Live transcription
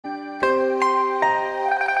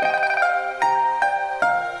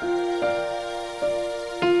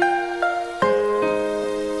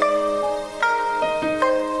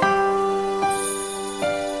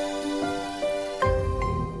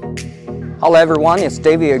Hello everyone, it's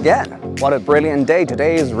Davey again. What a brilliant day.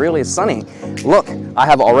 Today is really sunny. Look, I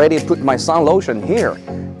have already put my sun lotion here.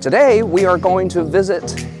 Today we are going to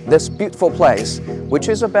visit this beautiful place, which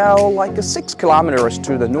is about like 6 kilometers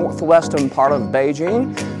to the northwestern part of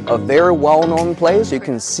Beijing. A very well-known place. You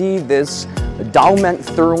can see this diamond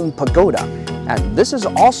throne pagoda. And this is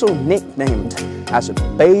also nicknamed as a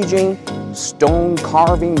Beijing Stone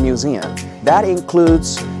Carving Museum. That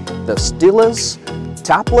includes the steles,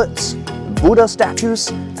 tablets, Buddha statues,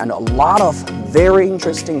 and a lot of very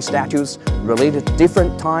interesting statues related to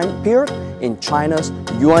different time period in China's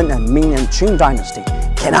Yuan and Ming and Qing dynasty.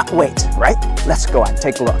 Cannot wait, right? Let's go and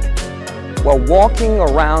take a look. While walking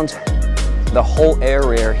around the whole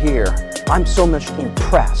area here, I'm so much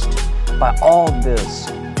impressed by all these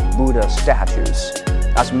Buddha statues.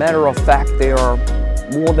 As a matter of fact, there are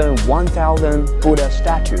more than 1,000 Buddha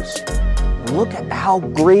statues. Look at how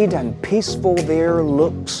great and peaceful their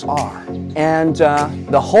looks are. And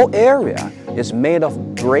the whole area is made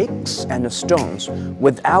of bricks and stones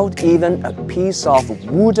without even a piece of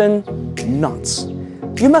wooden nuts.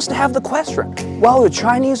 You must have the question, well, the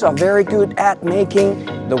Chinese are very good at making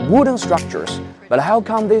the wooden structures, but how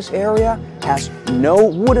come this area has no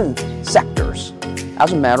wooden sectors?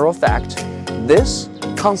 As a matter of fact, this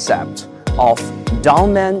concept of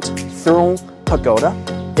diamond throne pagoda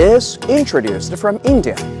is introduced from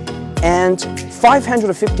India. And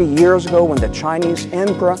 550 years ago, when the Chinese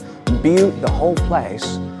emperor built the whole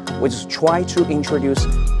place, we just try to introduce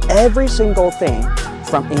every single thing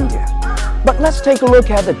from India. But let's take a look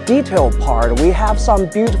at the detailed part. We have some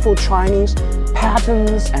beautiful Chinese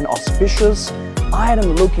patterns and auspicious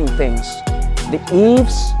item-looking things. The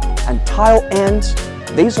eaves and tile ends,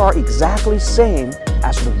 these are exactly same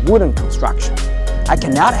as the wooden construction. I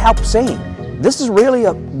cannot help saying, this is really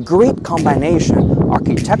a great combination,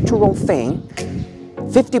 architectural thing,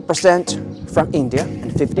 50% from India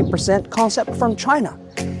and 50% concept from China.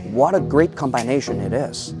 What a great combination it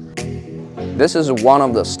is. This is one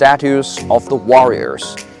of the statues of the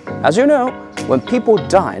warriors. As you know, when people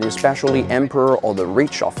died, especially emperor or the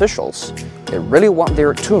rich officials, they really want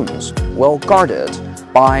their tombs well guarded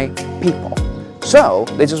by people. So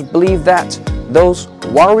they just believe that those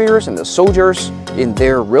warriors and the soldiers in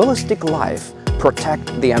their realistic life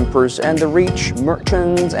protect the emperors and the rich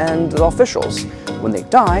merchants and the officials. When they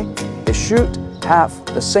die, they should have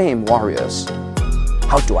the same warriors.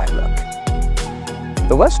 How do I look?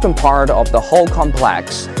 The western part of the whole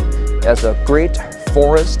complex is a great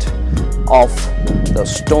forest of the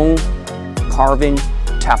stone carving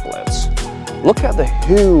tablets. Look at the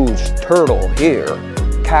huge turtle here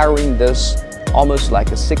carrying this almost like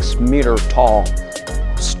a 6-meter tall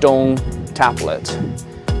stone tablet.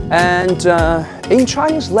 And in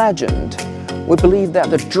Chinese legend, we believe that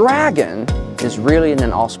the dragon is really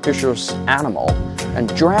an auspicious animal, and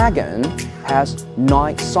dragon has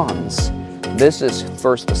 9 sons. This is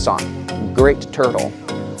first son, great turtle.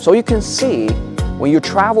 So you can see when you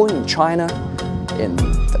travel in China, in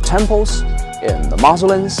the temples, in the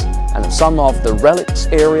mausoleums, and some of the relics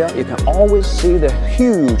area, you can always see the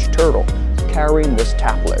huge turtle carrying this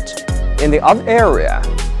tablet. In the other area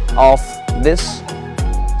of this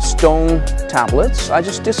stone tablets, I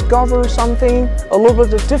just discovered something a little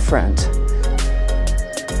bit different.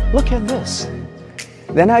 Look at this.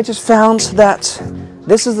 Then I just found that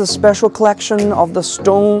this is a special collection of the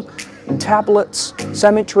stone tablets,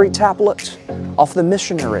 cemetery tablet of the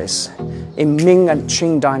missionaries in Ming and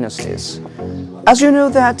Qing dynasties. As you know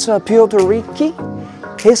that Puerto Rico,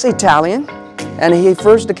 he's Italian, and he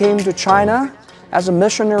first came to China as a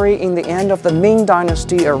missionary in the end of the Ming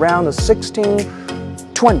dynasty around the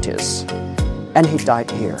 1620s. And he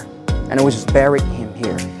died here, and we just buried him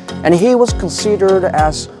here. And he was considered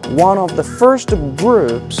as one of the first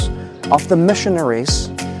groups of the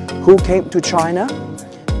missionaries who came to China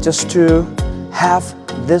just to have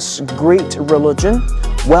this great religion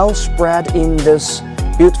well spread in this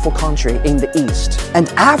beautiful country in the East. And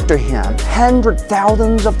after him, hundreds of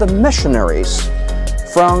thousands of the missionaries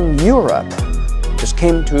from Europe just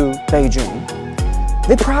came to Beijing.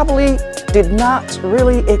 They probably did not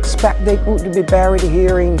really expect they would be buried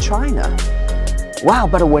here in China. Wow,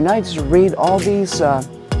 but when I just read all these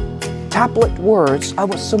tablet words, I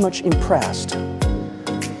was so much impressed.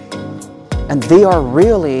 And they are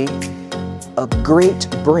really a great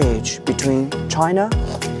bridge between China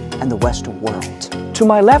and the Western world. To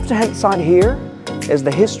my left-hand side here is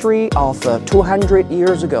the history of 200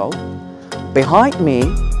 years ago. Behind me,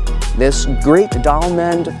 this great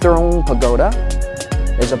diamond throne pagoda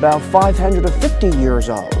is about 550 years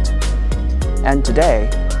old. And today,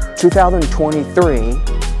 2023,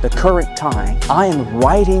 the current time, I am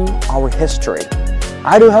writing our history.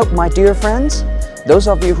 I do hope, my dear friends, those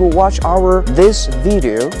of you who watch this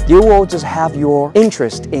video, you will just have your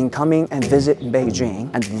interest in coming and visit Beijing,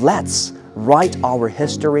 and let's write our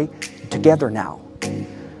history together now.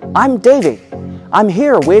 I'm David. I'm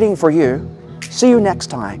here waiting for you. See you next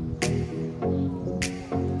time.